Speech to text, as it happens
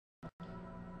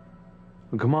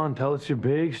Well, come on, tell us your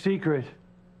big secret.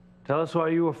 Tell us why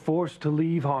you were forced to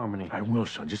leave Harmony. I will,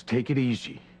 son. Just take it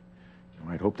easy.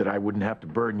 I'd hoped that I wouldn't have to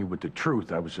burden you with the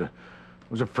truth. I was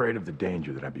afraid of the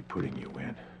danger that I'd be putting you in.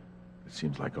 It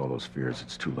seems like all those fears,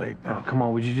 it's too late now. Oh, come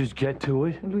on, would you just get to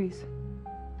it? Luis,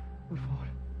 por favor.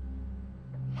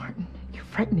 Martin, you're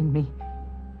frightening me.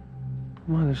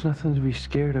 Come on, there's nothing to be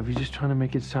scared of. You're just trying to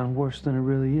make it sound worse than it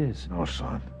really is. No,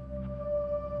 son.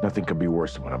 Nothing could be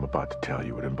worse than what I'm about to tell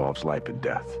you. It involves life and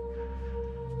death.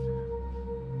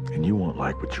 And you won't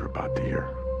like what you're about to hear.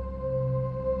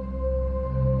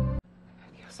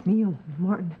 Dios mío,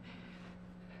 Martin.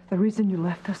 The reason you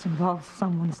left us involves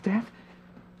someone's death?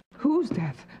 Whose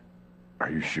death? Are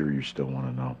you sure you still want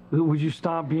to know? Would you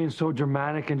stop being so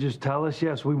dramatic and just tell us?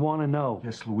 Yes, we want to know.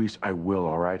 Yes, Luis, I will,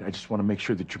 all right? I just want to make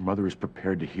sure that your mother is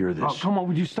prepared to hear this. Oh, come on,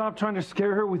 would you stop trying to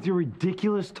scare her with your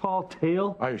ridiculous tall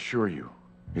tale? I assure you,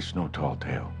 it's no tall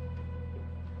tale.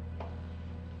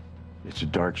 It's a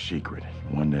dark secret,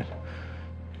 one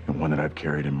that I've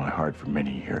carried in my heart for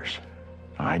many years.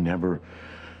 I never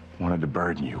wanted to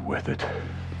burden you with it.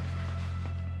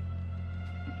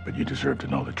 But you deserve to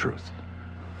know the truth.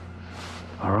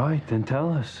 All right, then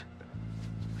tell us.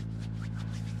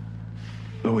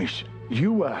 Luis,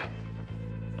 you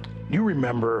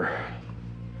remember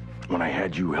when I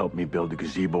had you help me build the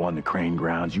gazebo on the Crane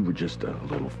grounds? You were just a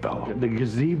little fellow. The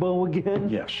gazebo again?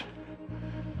 Yes.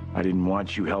 I didn't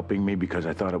want you helping me because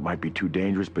I thought it might be too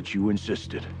dangerous, but you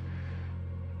insisted.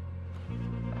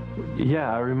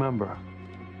 Yeah, I remember.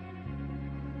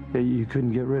 You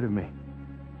couldn't get rid of me.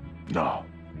 No.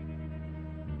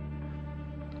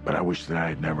 But I wish that I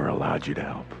had never allowed you to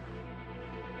help.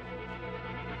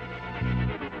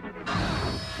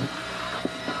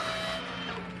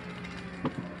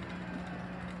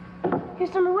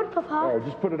 Here's some wood, Papa. All right,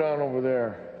 just put it on over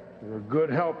there. You're a good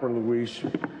helper, Luis.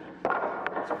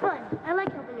 It's fun. I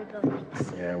like helping you build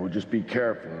things. Yeah, well, just be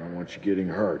careful. I don't want you getting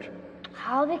hurt.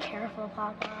 I'll be careful,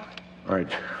 Papa. All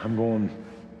right, I'm going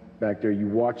back there. You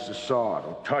watch the saw.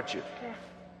 Don't touch it. Okay.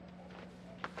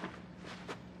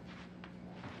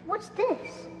 What's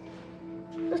this?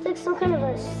 Looks like some kind of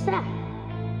a sack.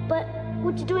 But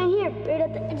what you doing here, buried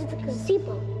at the edge of the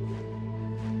gazebo?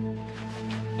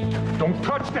 Don't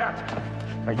touch that!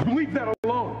 Now, you leave that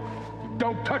alone.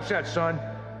 Don't touch that, son.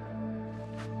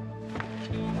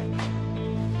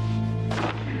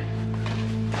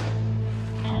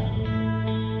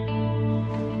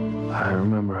 I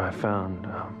remember I found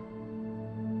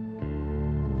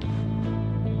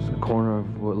the corner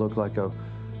of what looked like a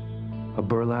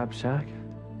burlap sack.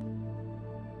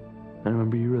 I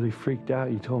remember you really freaked out.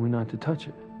 You told me not to touch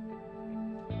it.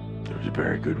 There was a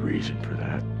very good reason for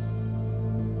that.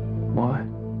 Why?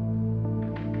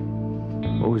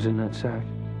 What was in that sack?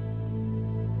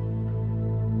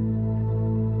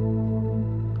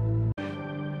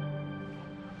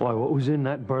 Why, what was in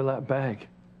that burlap bag?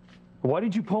 Why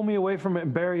did you pull me away from it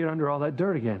and bury it under all that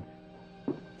dirt again?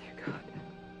 Dear God.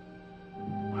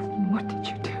 Martin, what did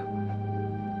you do?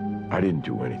 I didn't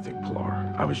do anything,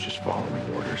 Pilar. I was just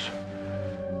following orders.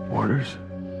 Orders?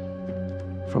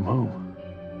 From whom?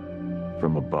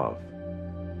 From above.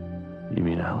 You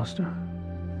mean Alistair?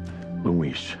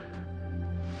 Luis,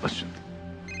 listen.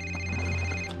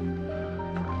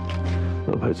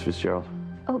 Lopez Fitzgerald.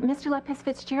 Oh, Mr. Lopez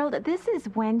Fitzgerald, this is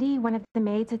Wendy, one of the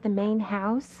maids at the main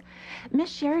house. Miss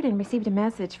Sheridan received a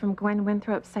message from Gwen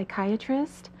Winthrop's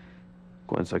psychiatrist.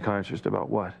 Gwen, psychiatrist, about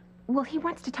what? Well, he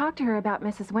wants to talk to her about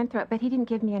Mrs. Winthrop, but he didn't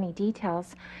give me any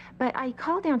details. But I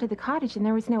called down to the cottage and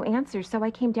there was no answer, so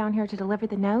I came down here to deliver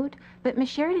the note. But Miss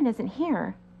Sheridan isn't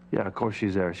here. Yeah, of course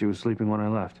she's there. She was sleeping when I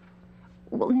left.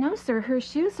 Well, no, sir. Her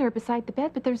shoes are beside the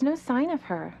bed, but there's no sign of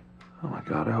her. Oh, my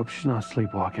God. I hope she's not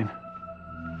sleepwalking.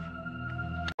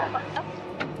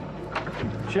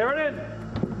 Sheridan!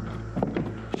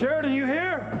 Sheridan, you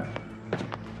here?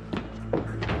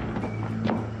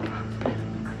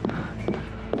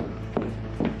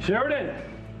 Sheridan!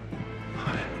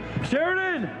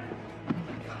 Sheridan!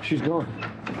 She's gone.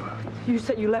 You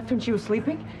said you left when she was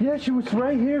sleeping? Yeah, she was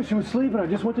right here. She was sleeping. I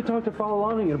just went to talk to Father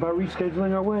Loningan about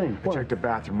rescheduling our wedding. I checked the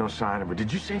bathroom, no sign of her.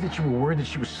 Did you say that you were worried that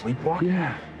she was sleepwalking?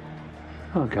 Yeah.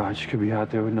 Oh, God, she could be out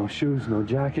there with no shoes, no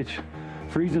jacket,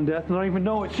 freezing to death, and not even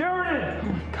know it. Sheridan! Oh,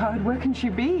 my God, where can she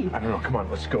be? I don't know. Come on,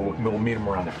 let's go. We'll meet him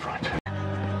around the front.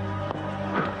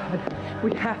 God,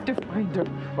 we have to find her.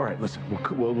 All right, listen.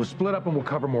 We'll split up and we'll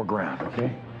cover more ground,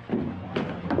 okay?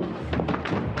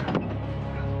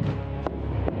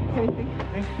 Anything?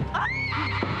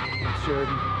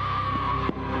 Sheridan.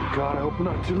 God, I hope we're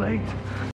not too late.